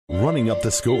Running up the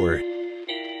score.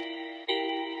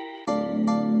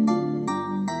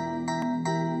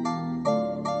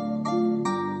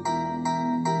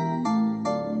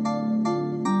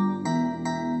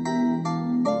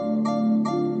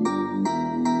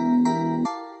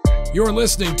 You're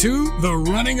listening to the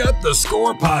Running Up the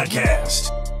Score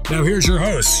podcast. Now here's your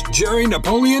hosts, Jerry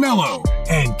Napoleonello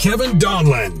and Kevin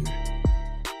Donlin.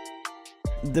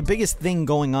 The biggest thing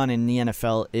going on in the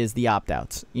NFL is the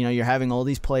opt-outs. You know, you're having all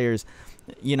these players,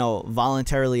 you know,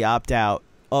 voluntarily opt out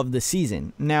of the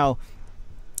season. Now,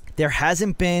 there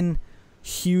hasn't been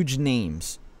huge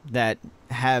names that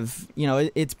have, you know,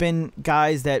 it's been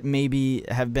guys that maybe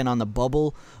have been on the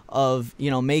bubble of,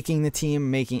 you know, making the team,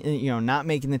 not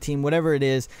making the team, whatever it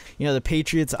is. You know, the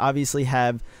Patriots obviously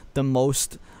have the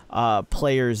most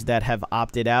players that have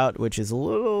opted out, which is a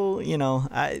little, we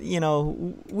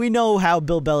know how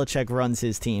Bill Belichick runs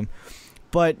his team.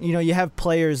 But, you know, you have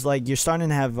players like, you're starting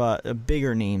to have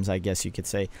bigger names, I guess you could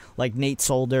say, like Nate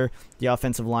Solder, the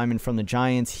offensive lineman from the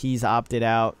Giants. He's opted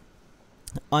out.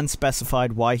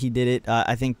 Unspecified why he did it.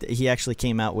 I think he actually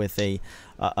came out with a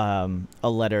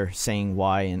letter saying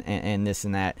why and this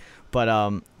and that.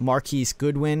 But Marquise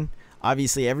Goodwin,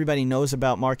 obviously everybody knows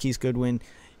about Marquise Goodwin.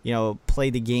 You know,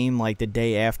 played the game like the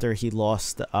day after he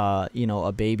lost,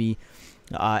 a baby,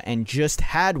 and just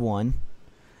had one.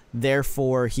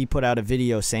 Therefore, he put out a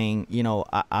video saying, you know,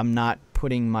 I'm not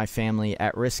putting my family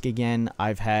at risk again.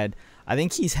 I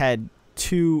think he's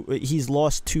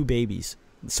lost 2 babies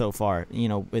so far, you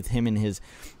know, with him and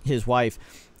his wife.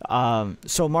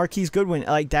 So Marquise Goodwin,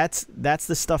 like that's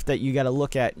the stuff that you got to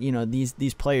look at, you know,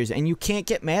 these players, and you can't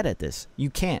get mad at this.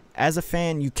 You can't. As a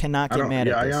fan, you cannot get mad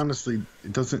at this. I honestly,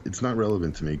 it's not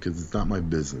relevant to me because it's not my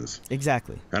business.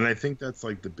 Exactly. And I think that's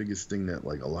like the biggest thing that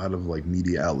like a lot of like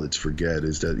media outlets forget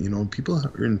is that, you know, people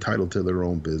are entitled to their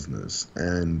own business.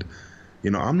 And,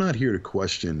 you know, I'm not here to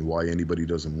question why anybody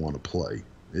doesn't want to play.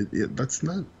 It's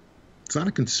not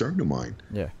a concern of mine.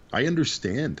 Yeah. I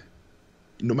understand.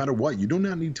 No matter what, you do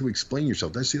not need to explain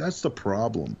yourself. That's the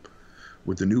problem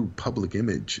with the new public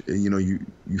image. You know, you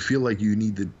feel like you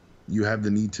have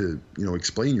the need to, you know,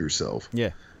 explain yourself.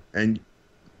 Yeah. And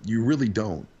you really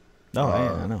don't. Oh,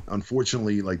 I know.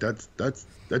 Unfortunately, like that's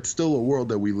still a world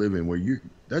that we live in where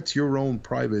that's your own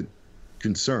private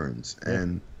concerns. Yeah.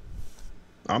 And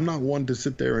I'm not one to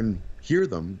sit there and hear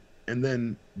them and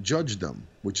then judge them,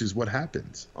 which is what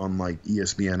happens on like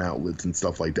ESPN outlets and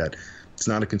stuff like that. It's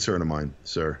not a concern of mine,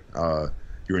 sir.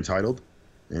 You're entitled,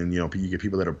 and you know you get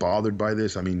people that are bothered by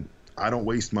this. I mean, I don't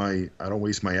waste my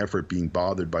effort being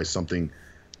bothered by something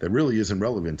that really isn't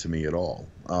relevant to me at all.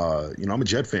 You know, I'm a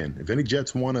Jet fan. If any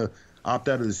Jets want to opt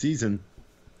out of the season,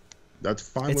 that's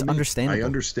fine. It's with me. understandable. I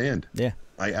understand. Yeah,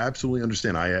 I absolutely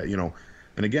understand.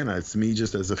 And again, it's me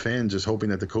just as a fan, just hoping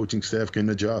that the coaching staff can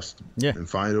adjust. Yeah. And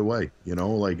find a way. You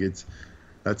know, like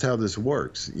that's how this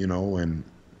works. You know, and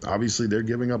obviously they're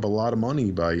giving up a lot of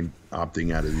money by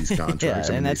opting out of these contracts. Yeah, I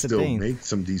mean, and that's they still the thing. make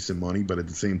some decent money, but at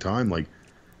the same time, like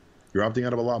you're opting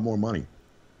out of a lot more money.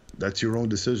 That's your own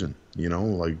decision. You know,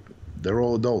 like they're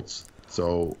all adults.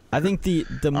 So I think the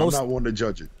most, I'm not one to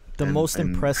judge it. The most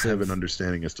impressive, have an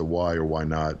understanding as to why or why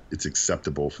not it's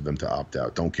acceptable for them to opt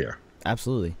out. Don't care.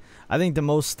 Absolutely. I think the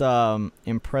most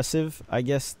impressive, I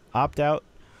guess, opt-out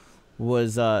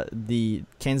was the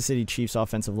Kansas City Chiefs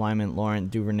offensive lineman Laurent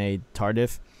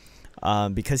Duvernay-Tardif,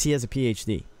 because he has a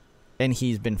PhD, and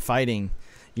he's been fighting,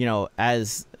 you know,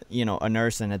 as, you know, a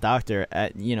nurse and a doctor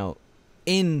at, you know,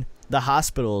 in the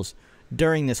hospitals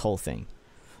during this whole thing.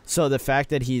 So the fact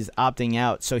that he's opting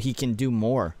out so he can do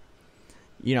more,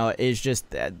 you know, is just,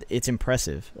 it's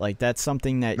impressive. Like, that's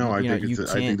something that, I I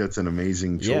think that's an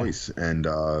amazing choice. Yeah. And,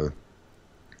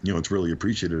 you know, it's really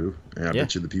appreciative. And I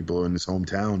bet you the people in his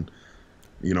hometown,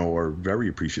 you know, are very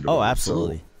appreciative. Oh,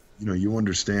 absolutely. So, you know, you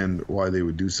understand why they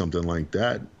would do something like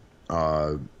that.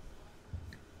 You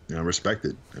know, respect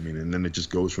it. I mean, and then it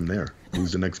just goes from there.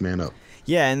 Who's the next man up?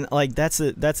 Yeah, and, like, that's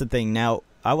the thing. Now,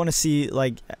 I want to see,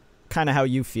 like, kind of how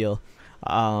you feel.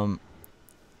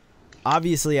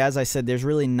 Obviously, as I said, there's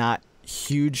really not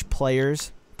huge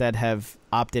players that have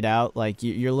opted out. Like,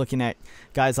 you're looking at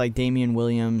guys like Damian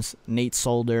Williams, Nate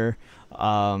Solder,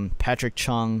 Patrick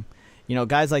Chung, you know,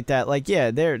 guys like that. Like,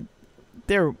 yeah, they're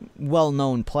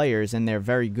well-known players and they're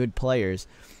very good players,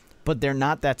 but they're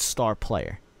not that star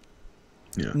player.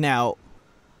 Yeah. Now,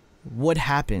 what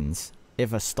happens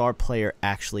if a star player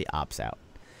actually opts out?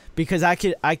 Because I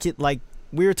could like,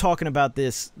 we were talking about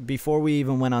this before we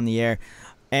even went on the air,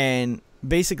 and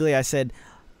basically I said,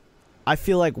 I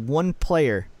feel like one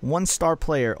star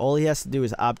player, all he has to do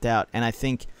is opt out, and I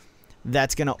think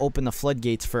that's going to open the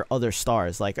floodgates for other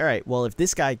stars. Like, all right, well, if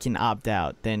this guy can opt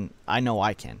out, then I know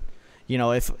I can. You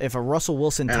know, if a Russell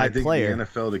Wilson type player, the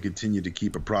NFL, to continue to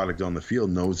keep a product on the field,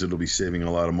 knows it'll be saving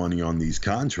a lot of money on these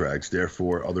contracts.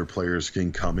 Therefore, other players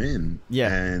can come in,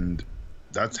 and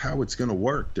that's how it's going to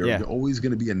work. There's always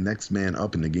going to be a next man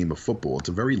up in the game of football. It's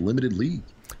a very limited league.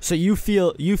 So you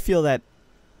feel that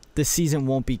the season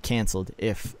won't be canceled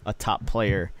if a top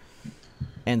player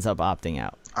ends up opting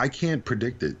out? I can't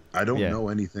predict it. I don't know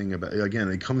anything about it. Again,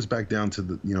 it comes back down to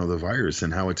the virus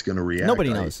and how it's going to react.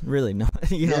 Nobody knows, really. No,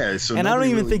 so and I don't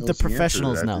even think the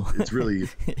professionals know.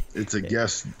 It's a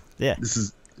guess. Yeah. This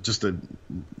is just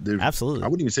absolutely. I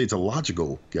wouldn't even say it's a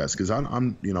logical guess, because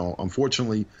I'm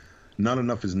unfortunately, not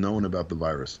enough is known about the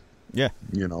virus. Yeah.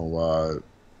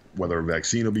 Whether a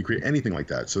vaccine will be created, anything like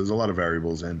that. So there's a lot of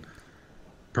variables. And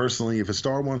personally, if a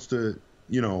star wants to,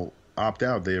 opt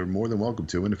out, they are more than welcome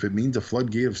to. And if it means a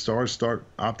floodgate of stars start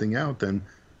opting out, then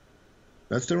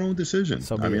that's their own decision.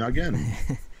 So again,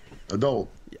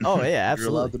 adult. Oh, yeah, absolutely. You're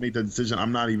allowed to make that decision.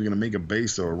 I'm not even going to make a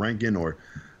base or a ranking or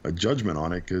a judgment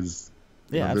on it, because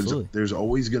there's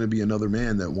always going to be another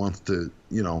man that wants to,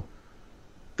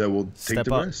 that will take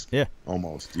the risk. Yeah.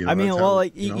 Almost. I mean, there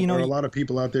are a lot of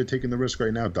people out there taking the risk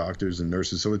right now, doctors and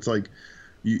nurses. So it's like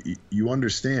you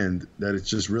understand that it's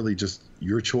just really just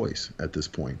your choice at this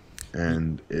point.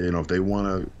 And if they want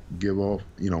to give off,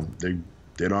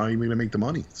 they're not even going to make the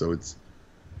money. So it's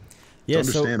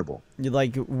understandable. So,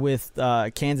 like with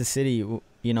Kansas City,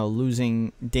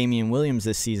 losing Damian Williams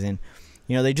this season,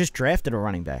 they just drafted a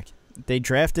running back. They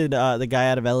drafted the guy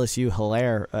out of LSU,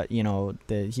 Hilaire.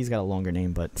 He's got a longer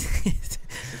name, but it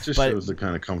just shows the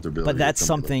kind of comfortability. But that's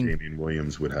something like Damian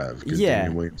Williams would have. Because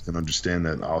Damian Williams can understand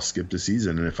that I'll skip the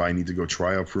season, and if I need to go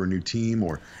try out for a new team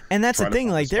and that's the thing,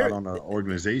 like they're on an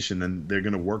organization, then they're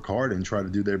going to work hard and try to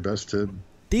do their best to.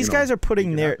 These guys are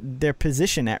putting their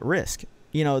position at risk.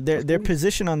 Their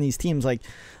position on these teams, like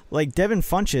Devin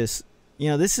Funchess.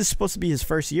 This is supposed to be his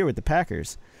first year with the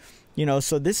Packers.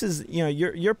 So this is,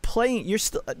 you're playing, you're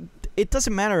still, it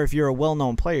doesn't matter if you're a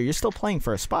well-known player, you're still playing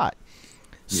for a spot.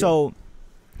 So,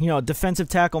 defensive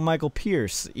tackle Michael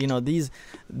Pierce, these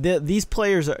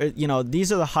players are,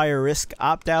 these are the higher risk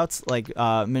opt-outs, like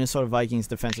Minnesota Vikings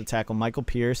defensive tackle Michael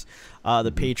Pierce,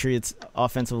 the Patriots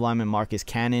offensive lineman Marcus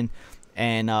Cannon,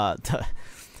 and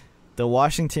the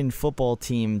Washington football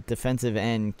team defensive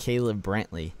end Caleb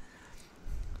Brantley.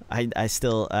 I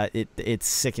still it's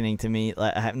sickening to me.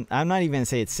 I'm not even gonna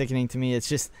say it's sickening to me. It's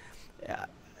just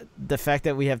the fact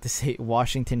that we have to say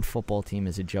Washington football team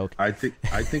is a joke. I think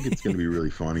it's gonna be really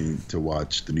funny to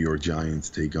watch the New York Giants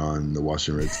take on the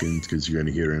Washington Redskins, because you're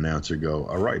gonna hear an announcer go,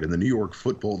 "All right," and the New York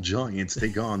Football Giants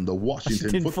take on the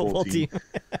Washington football team.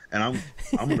 And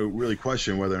I'm gonna really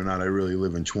question whether or not I really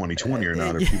live in 2020 or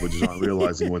not, if people just aren't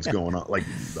realizing what's going on. Like,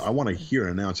 I want to hear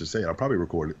an announcer say it. I'll probably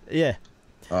record it. Yeah.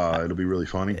 It'll be really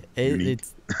funny.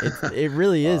 It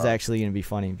really is actually going to be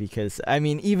funny, because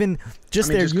even just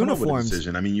their uniforms. Come up with a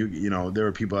decision. There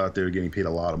are people out there getting paid a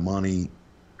lot of money.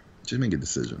 Just make a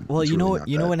decision. Well, you know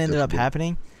what ended up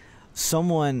happening?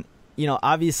 Someone,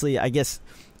 obviously, I guess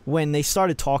when they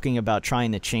started talking about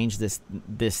trying to change this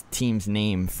team's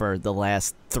name for the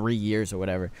last 3 years or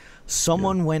whatever,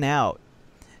 someone went out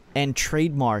and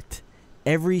trademarked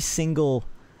every single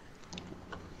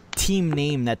team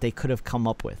name that they could have come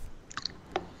up with,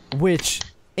 which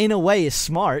in a way is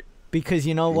smart, because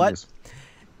what?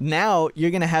 Now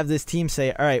you're gonna have this team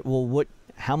say, all right, well,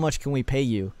 how much can we pay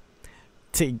you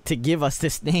to give us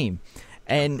this name?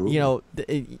 And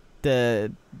it's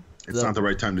not the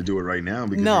right time to do it right now,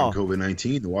 because during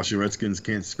COVID-19, the Washington Redskins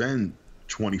can't spend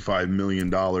 $25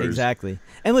 million exactly.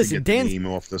 And listen, to get the name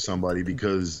off to somebody,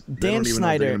 because they don't even know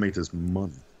if they're gonna make this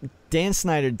money. Dan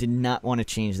Snyder did not want to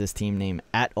change this team name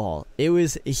at all. He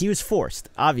was forced,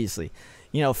 obviously.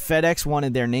 FedEx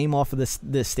wanted their name off of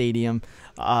the stadium.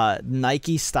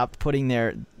 Nike stopped putting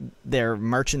their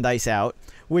merchandise out,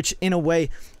 which in a way,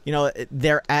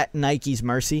 they're at Nike's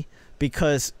mercy,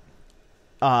 because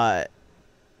there's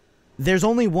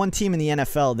only one team in the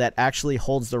NFL that actually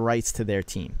holds the rights to their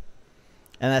team,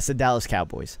 and that's the Dallas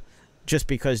Cowboys. Just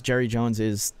because Jerry Jones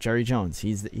is Jerry Jones,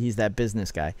 he's that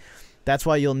business guy. That's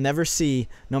why you'll never see,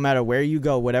 no matter where you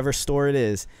go, whatever store it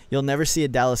is, you'll never see a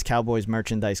Dallas Cowboys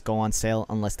merchandise go on sale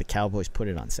unless the Cowboys put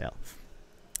it on sale.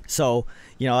 So,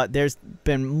 there's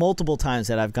been multiple times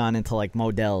that I've gone into like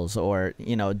Modell's or,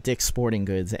 Dick's Sporting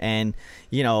Goods, and,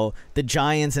 the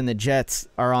Giants and the Jets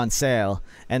are on sale,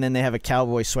 and then they have a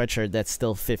Cowboy sweatshirt that's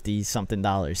still $50-something.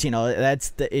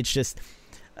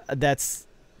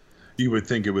 You would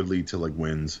think it would lead to like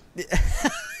wins.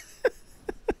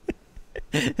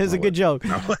 It was a good joke.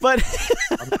 No, but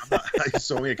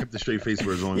I kept a straight face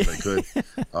for as long as I could.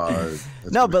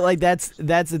 No, but like that's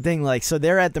the thing. Like, so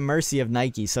they're at the mercy of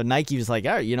Nike. So Nike was like,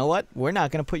 all right, you know what? We're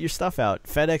not going to put your stuff out.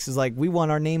 FedEx is like, we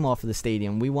want our name off of the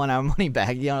stadium. We want our money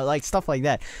back. You know, like stuff like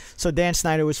that. So Dan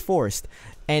Snyder was forced.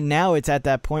 And now it's at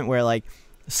that point where like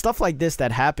stuff like this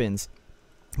that happens,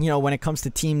 you know, when it comes to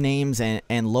team names and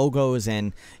logos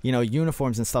and, you know,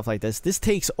 uniforms and stuff like this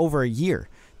takes over a year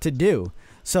to do.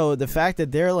 So the fact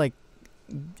that they're like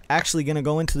actually going to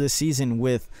go into the season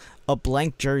with a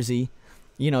blank jersey,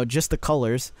 you know, just the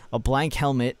colors, a blank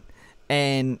helmet,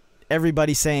 and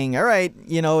everybody saying, all right,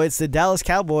 you know, it's the Dallas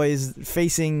Cowboys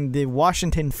facing the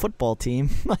Washington football team.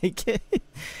 Like,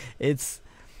 it's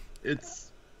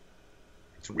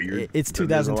weird. It's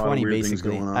 2020, weird basically. Things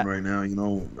going on right now, you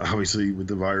know, obviously with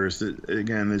the virus.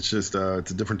 Again, it's just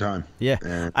it's a different time. Yeah.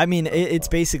 And, I mean, it's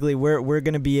basically we're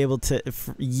going to be able to,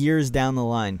 years down the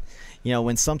line, you know,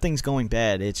 when something's going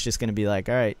bad, it's just going to be like,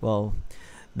 all right, well,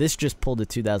 this just pulled to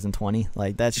 2020.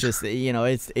 Like, that's just, you know,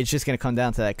 it's just going to come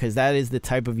down to that, because that is the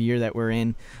type of year that we're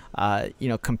in, you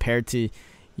know, compared to,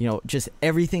 you know, just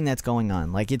everything that's going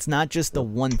on. Like, it's not just the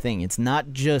one thing. It's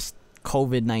not just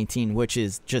COVID-19, which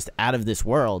is just out of this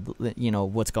world, you know,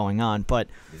 what's going on, but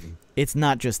it's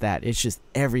not just that. It's just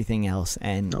everything else,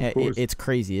 and it's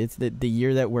crazy. It's the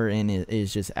year that we're in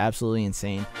is just absolutely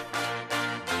insane.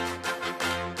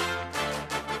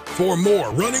 For more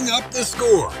Running Up the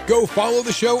Score, go follow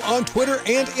the show on Twitter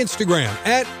and Instagram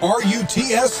at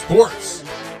RUTS Sports.